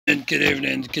good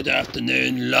evening, good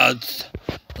afternoon, lads,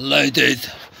 ladies,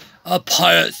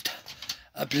 pirates,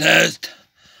 players,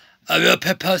 real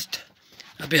peppers,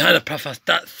 behind the proper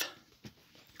stats.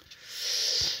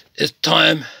 It's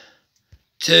time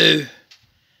to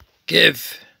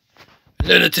give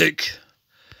Lunatic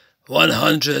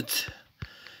 100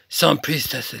 some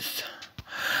priestesses.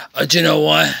 Do you know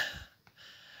why?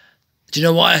 Do you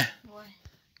know why? Why?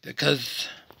 Because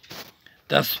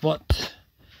that's what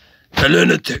the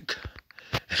Lunatic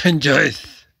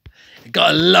enjoys. You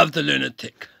gotta love the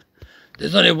Lunatic.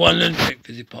 There's only one Lunatic,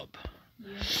 Fizzy Pop.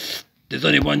 Yeah. There's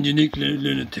only one unique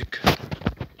Lunatic.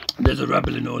 There's a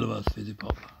rebel in all of us, Fizzy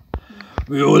Pop.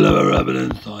 We all have a rebel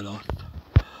inside us.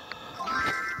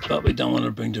 But we don't want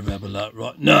to bring the rebel out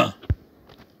right now.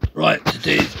 Right,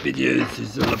 today's video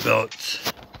is all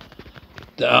about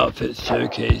the outfits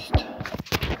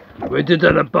showcased. We did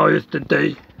that about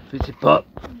yesterday, Fizzy Pop.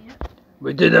 Yeah.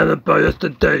 We did that about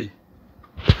yesterday.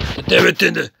 Today we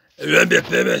did the Romeo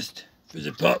playlist,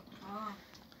 Fizzy Pop.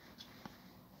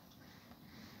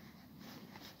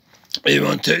 You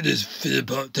want to take this, Fizzy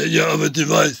Pop, take your other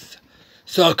device,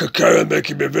 so I can carry on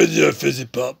making my video, Fizzy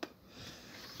Pop.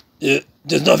 Yeah,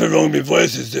 there's nothing wrong with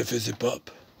voices there, Fizzy Pop.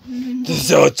 This is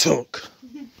how I talk.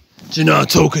 Do you know what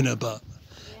I'm talking about?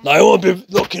 Yeah. Like, I won't be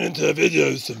looking into the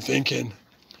videos and thinking,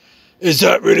 is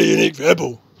that really unique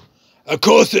rebel? Of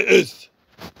course it is.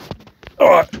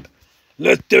 Alright,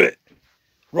 let's do it.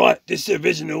 Right, this is the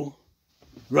original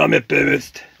Romeo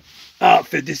playlist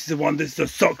outfit. This is the one, this is the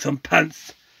socks and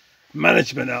pants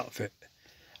management outfit.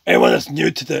 Anyone that's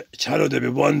new to the channel, they'll be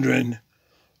wondering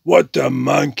what the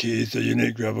monkey is the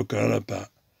unique rebel girl about.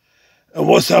 And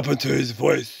what's happened to his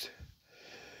voice?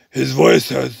 His voice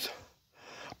has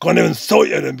gone even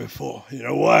saltier than before. You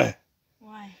know why?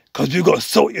 Why? Because we've got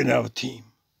Salty in our team.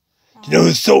 Do you know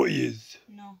who Salty is?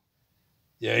 No.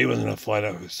 Yeah, he wasn't going to find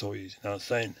out who Salty is. You know what I'm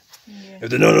saying? Yeah. If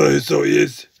they don't know who Salty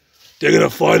is, they're going to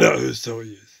find out who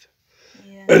Salty is.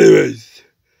 Yeah. Anyways,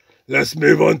 let's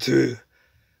move on to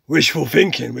wishful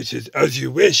thinking, which is as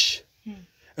you wish.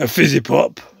 A Fizzy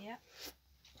Pop. Yeah.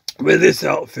 With this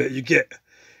outfit, you get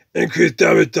increased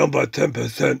damage done by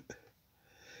 10%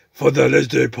 for the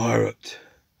legendary pirate.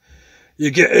 You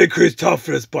get increased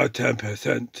toughness by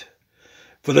 10%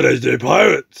 for the legendary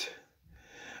pirate.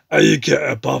 And you get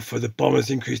a buff for the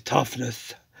bomber's increased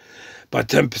toughness by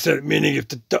 10%, meaning if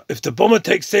the bomber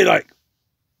takes, say, like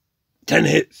 10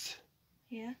 hits,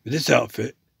 Yeah. with this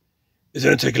outfit, it's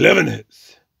going to take 11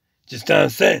 hits. Just what I'm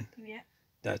saying? Yeah.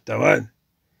 That's the one.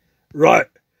 Right,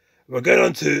 we're going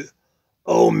on to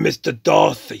old Mr.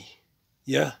 Darcy.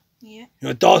 Yeah? Yeah. You know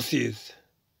what Darcy is?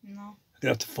 No. I'm going to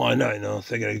have to find out, you know,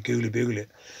 so I'm going to Google it.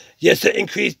 Yes, it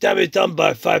increased damage done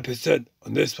by 5%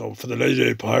 on this one for the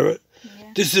legendary pirate.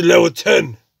 Yeah. This is level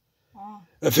 10. Oh.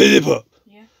 A Fizzy Pop.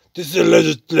 Yeah. This is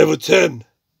a level 10.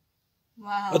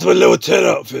 Wow. That's my level 10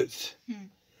 outfits.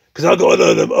 Because I got one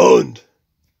of them owned.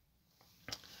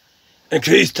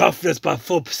 Increased toughness by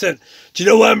 4%. Do you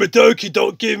know why Madoki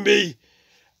don't give me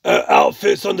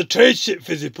outfits on the trade ship,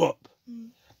 Fizzy Pop?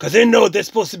 Because they know they're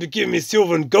supposed to be giving me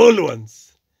silver and gold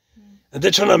ones. And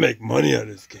they're trying to make money out of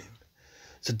this game.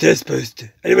 So they're supposed to.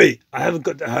 Anyway, I haven't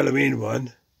got the Halloween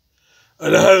one.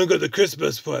 And I haven't got the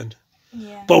Christmas one.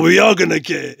 Yeah. But we are going to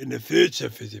get it in the future,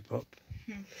 Fizzy Pop.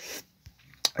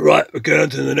 Right, we're going on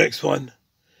to the next one,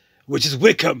 which is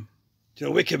Wickham. Do you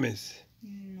know what Wickham is?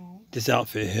 No. This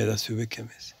outfit here, that's who Wickham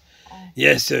is. Oh.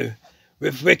 Yeah, so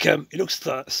with Wickham, he looks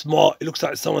like smart. He looks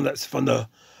like someone that's from a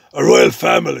royal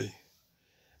family.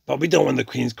 But we don't want the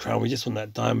Queen's crown. We just want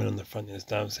that diamond on the front. You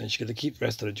know, saying she's going to keep the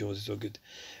rest of the jewels. It's all good.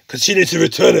 Because she needs to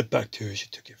return it back to who she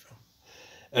took it from.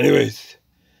 Anyways,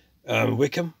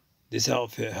 Wickham, this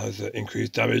outfit has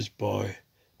increased damage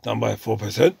done by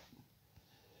 4%.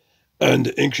 And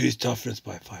increased toughness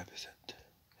by 5%.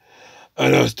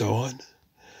 And that's the one.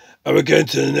 And we're going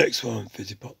to the next one,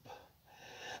 Fizzy Pop.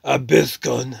 A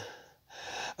Bitcoin,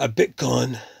 a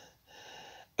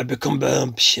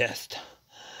become chest.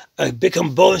 A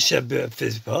become bombshell,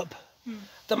 Fizzy Pop.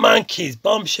 The monkey's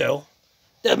bombshell.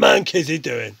 The monkey's he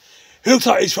doing? He looks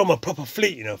like he's from a proper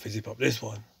fleet, you know, Fizzy Pop, this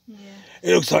one. Yeah.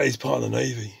 He looks like he's part of the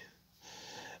Navy.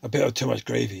 A bit of too much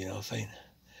gravy, you know what I'm saying?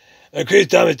 Increased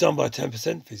damage done by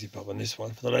 10%, Fizzy Pop, on this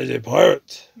one for the legendary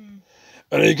pirate.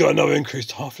 And then you got another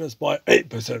increased toughness by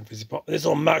 8%, Fizzy Pop. And this is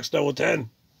on max level 10.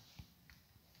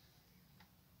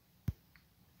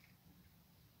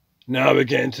 Now we're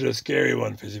getting to the scary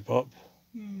one, Fizzy Pop.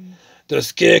 The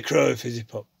Scarecrow, Fizzy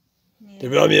Pop. Yeah. The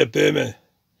Romeo Burma.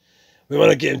 We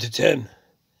want to get him to 10.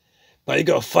 But you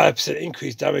got a 5%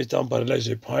 increased damage done by the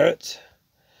legendary pirate.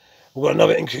 We've got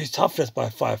another increased toughness by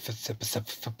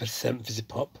 5%, Fizzy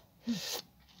Pop.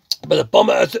 But the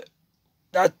bomber has,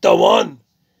 that's the one.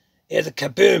 It has a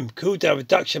kaboom, cooldown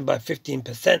reduction by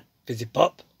 15%, Fizzy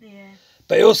Pop. Yeah.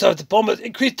 But it also has the bomber's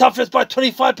increased toughness by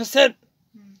 25%.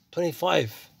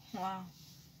 25. Wow.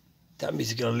 That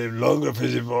means you're going to live longer,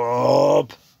 Fizzy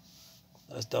Pop.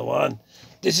 That's the one.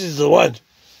 This is the one.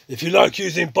 If you like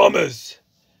using bombers,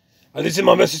 and this is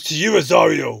my message to you,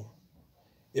 Rosario.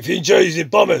 If you enjoy using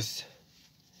bombers,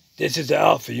 this is the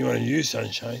outfit you want to use,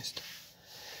 Sunshine.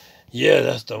 Yeah,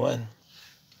 that's the one.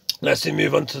 Let's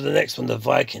move on to the next one, the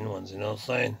Viking ones, you know what I'm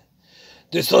saying?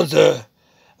 This one's a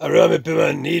Romeo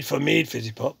Boomer need for mead,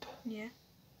 Fizzy Pop. Yeah.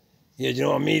 Yeah, do you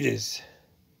know what mead is?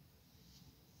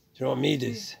 Do you know what mead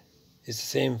is? It's the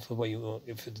same for what you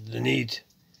if the need.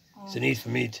 It's a need for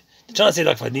mead. They're trying to say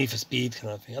like for need for speed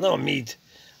kind of thing. I don't know mead.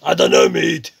 I don't know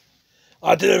mead.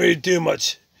 I didn't really do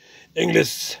much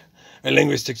English and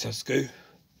linguistics at school.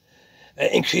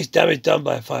 Increased damage done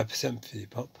by 5%, Fizzy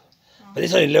Pop. But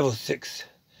it's only level 6.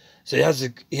 So he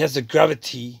has the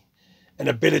gravity and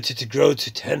ability to grow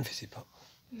to 10, Fizzy Pop.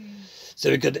 So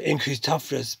we got the increased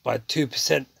toughness by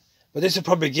 2%. But this will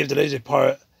probably give the laser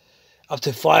pirate up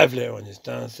to 5 later on, you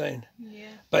know what I'm saying? Yeah.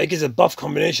 But it gives a buff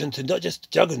combination to not just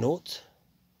Juggernaut,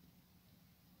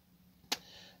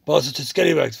 but also to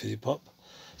Scallywags, Fizzy Pop.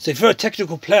 So if you're a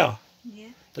technical player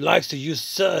that likes to use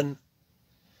certain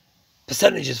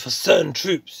percentages for certain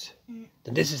troops,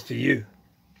 then this is for you.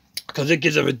 Because it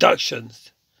gives a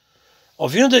reductions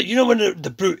of, you know when the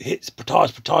brute hits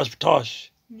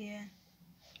potage. Yeah.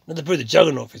 Not the brute, the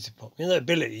Juggernaut, Fizzy Pop. You know that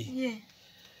ability? Yeah.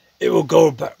 It will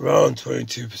go back around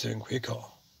 22% quicker.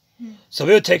 So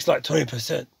if it takes like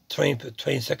 20%,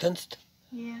 20 seconds,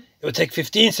 Yeah. it would take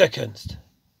 15 seconds.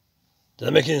 Does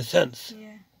that make any sense?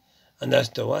 Yeah. And that's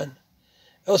the one.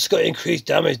 It also got increased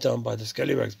damage done by the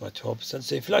Scallywags by 12%.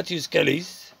 So if you like to use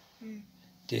Skellies,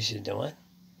 this is the one.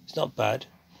 It's not bad.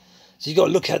 So you got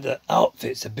to look at the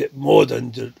outfits a bit more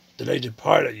than the laser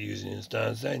pirate you're using, you understand what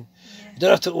I'm saying? Yeah. You don't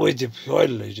have to always deploy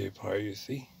the laser pirate, you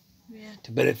see, Yeah.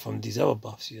 to benefit from these other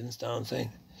buffs, you understand what I'm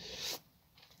saying?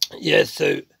 Yeah,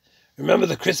 so remember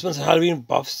the Christmas and Halloween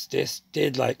buffs, they're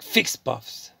like fixed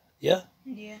buffs, yeah?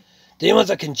 Yeah. The ones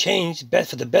that can change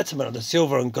for the betterment of the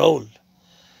silver and gold.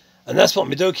 And that's what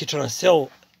Midoki trying to sell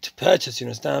to purchase, you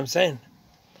understand what I'm saying?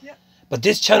 Yeah. But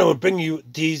this channel will bring you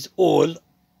these all,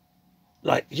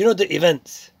 like, you know the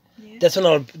events. Yeah. That's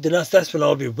when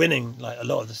I'll be winning like a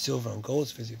lot of the silver and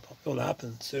golds, Fizzy Pop. It will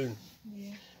happen soon.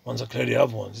 Yeah. Once I clear the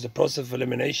other ones. It's a process of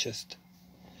elimination.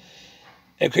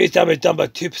 Increased damage done by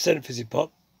 2%, Fizzy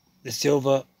Pop. The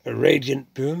silver, a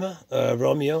Radiant Boomer,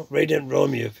 Radiant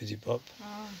Romeo, Fizzy Pop.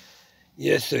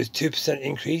 Yes, so it's 2%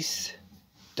 increase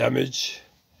damage.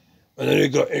 And then you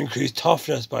got increased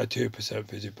toughness by 2%,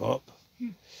 Fizzy Pop.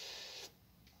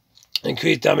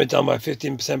 Increased damage done by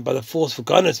 15% by the forceful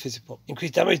gunners, Fizzy Pop.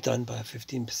 Increased damage done by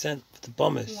 15% for the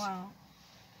bombers. Wow.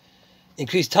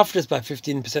 Increased toughness by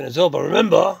 15% as well. But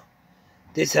remember,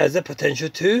 this has the potential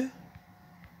to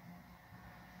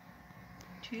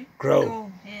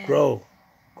grow. Yeah.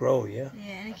 Grow, yeah. Yeah,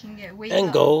 and it can get weaker.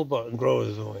 And go, but grow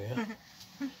as well, yeah.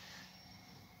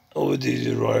 All these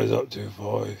rise up to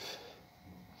 5.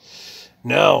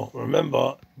 Now,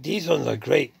 remember, these ones are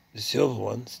great. The silver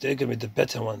ones, they're going to be the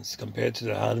better ones compared to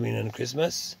the Halloween and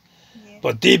Christmas. Yeah.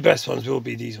 But the best ones will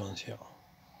be these ones here.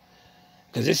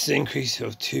 Because this is an increase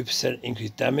of 2%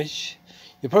 increased damage.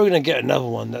 You're probably going to get another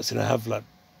one that's going to have like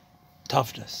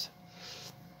toughness.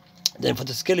 Then for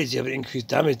the Skillies, you have an increased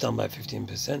damage done by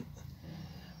 15%.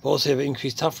 But also you have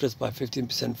increased toughness by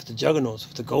 15% for the Juggernauts,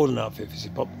 for the golden outfit, Fizzy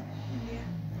Pop. Yeah.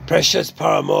 Precious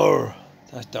Paramore,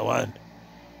 that's the one.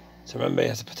 So remember, it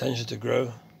has the potential to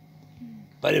grow.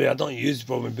 But anyway, I don't use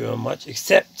Romeo Boomer much,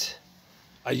 except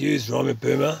I use Romeo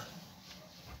Boomer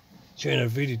during a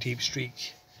really deep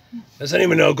streak. That's only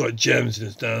when I've got gems in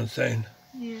this damn thing.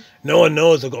 Yeah. No one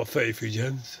knows I've got 33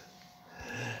 gems.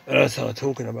 And that's what I'm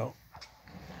talking about.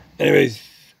 Anyways,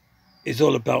 it's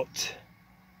all about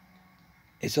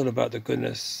the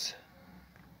goodness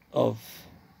of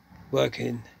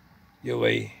working your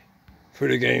way through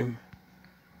the game,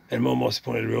 and most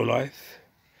importantly, real life.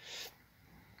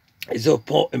 It's so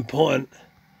important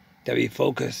that we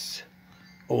focus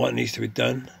on what needs to be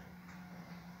done.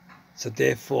 So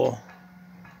therefore,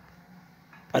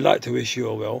 I'd like to wish you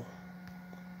all well,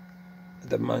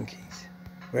 the monkeys,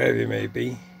 wherever you may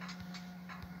be.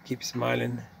 Keep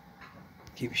smiling,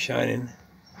 keep shining,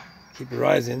 keep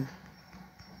rising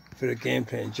through the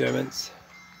gameplay enjoyments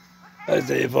as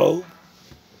they evolve.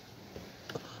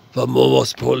 But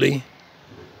most importantly,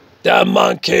 the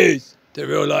monkeys, the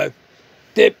real life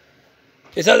dip.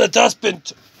 It's at the dustbin,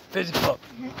 Fizzy Pop.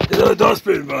 It's at the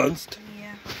dustbin, Advanced.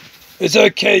 Yeah. It's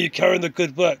okay, you're carrying the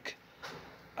good work.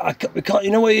 we can't.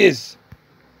 You know what it is?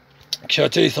 Shall I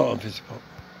tell you something, Fizzy Pop?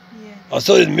 Yeah. I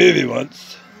saw this movie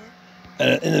once, Yeah.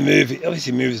 and in the movie,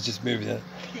 obviously movies are just movies, yeah?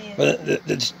 Yeah. But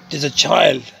there's a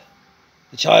child.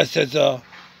 The child says,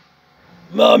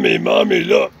 "Mommy, mommy,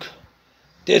 look,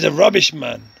 there's a rubbish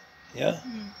man." Yeah,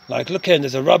 like look here,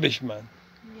 there's a rubbish man.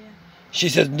 Yeah. She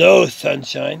says, "No,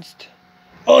 sunshine."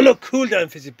 Oh look, Cool Down,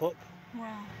 Fizzy Pop. Wow.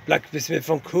 Black Smith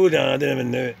from Cool Down. I didn't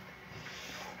even know it.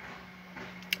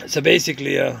 So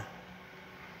basically, yeah.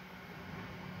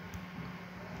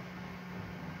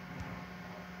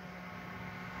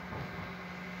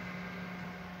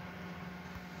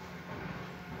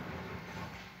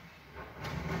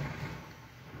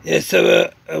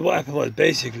 So what happened was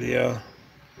basically,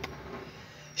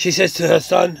 she says to her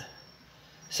son,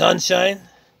 "Sunshine,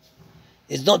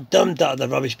 it's not them that are the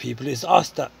rubbish people. It's us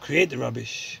that create the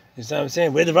rubbish." You see what I'm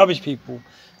saying? We're the rubbish people.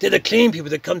 They're the clean people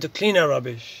that come to clean our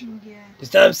rubbish. Yeah. You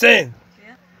see what I'm saying?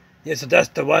 Yeah. Yeah. So that's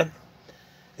the one.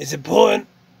 It's important.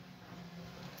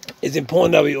 It's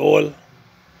important that we all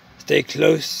stay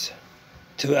close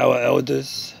to our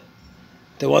elders,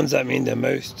 the ones that mean the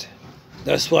most.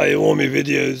 That's why in all my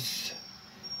videos,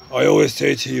 I always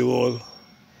say to you all,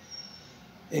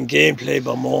 in gameplay,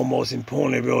 but most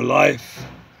importantly, real life,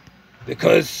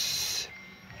 because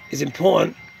it's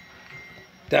important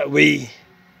that we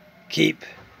keep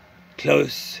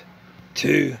close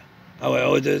to our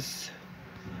elders.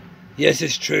 Yes,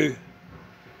 it's true.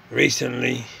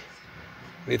 Recently,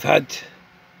 we've had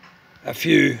a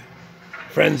few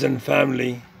friends and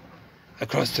family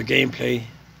across the gameplay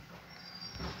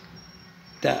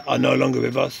that are no longer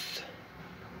with us.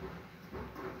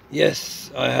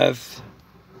 Yes, I have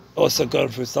also gone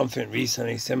through something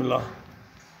recently similar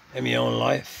in my own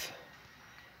life.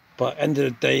 But at the end of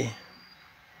the day,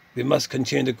 we must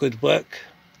continue the good work.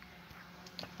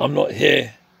 I'm not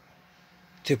here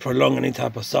to prolong any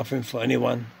type of suffering for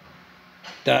anyone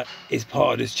that is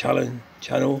part of this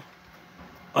channel.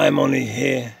 I am only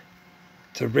here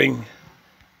to bring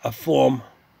a form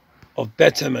of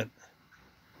betterment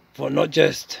for not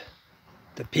just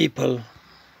the people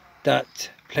that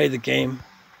play the game,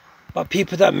 but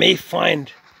people that may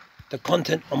find the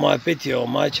content on my video, on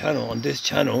my channel, on this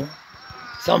channel,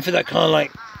 something that kind of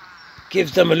like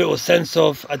gives them a little sense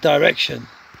of a direction.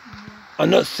 I'm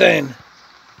not saying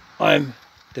I'm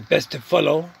the best to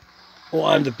follow or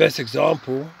I'm the best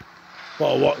example,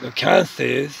 but what I can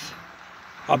say is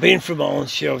I've been through my own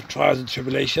share of trials and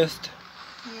tribulations,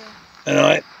 Yeah.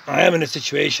 and I am in a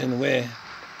situation where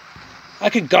I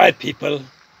can guide people,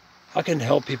 I can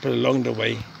help people along the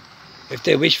way. If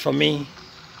they wish for me,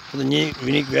 for the new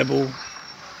Unique Rebel,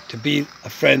 to be a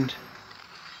friend,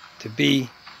 to be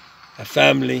a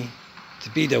family, to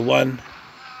be the one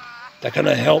that kind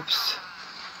of helps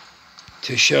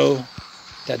to show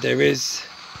that there is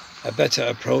a better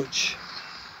approach,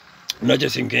 not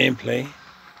just in gameplay,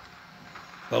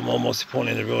 but most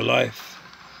importantly in real life.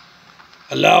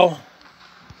 Allow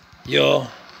your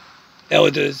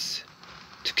elders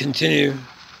to continue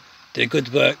their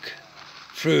good work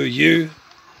through you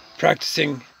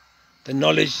practicing the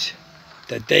knowledge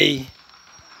that they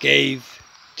gave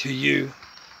to you,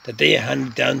 that they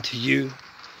handed down to you.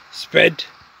 Spread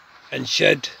and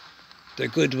shed the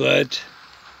good word.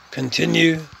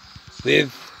 Continue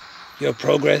with your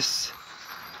progress.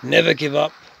 Never give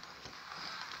up.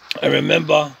 And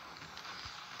remember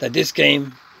that this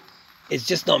game is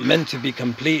just not meant to be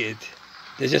completed.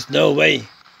 There's just no way.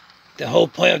 The whole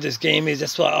point of this game is,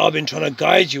 that's what I've been trying to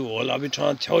guide you all. I've been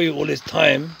trying to tell you all this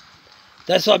time.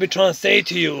 That's what I've been trying to say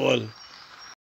to you all.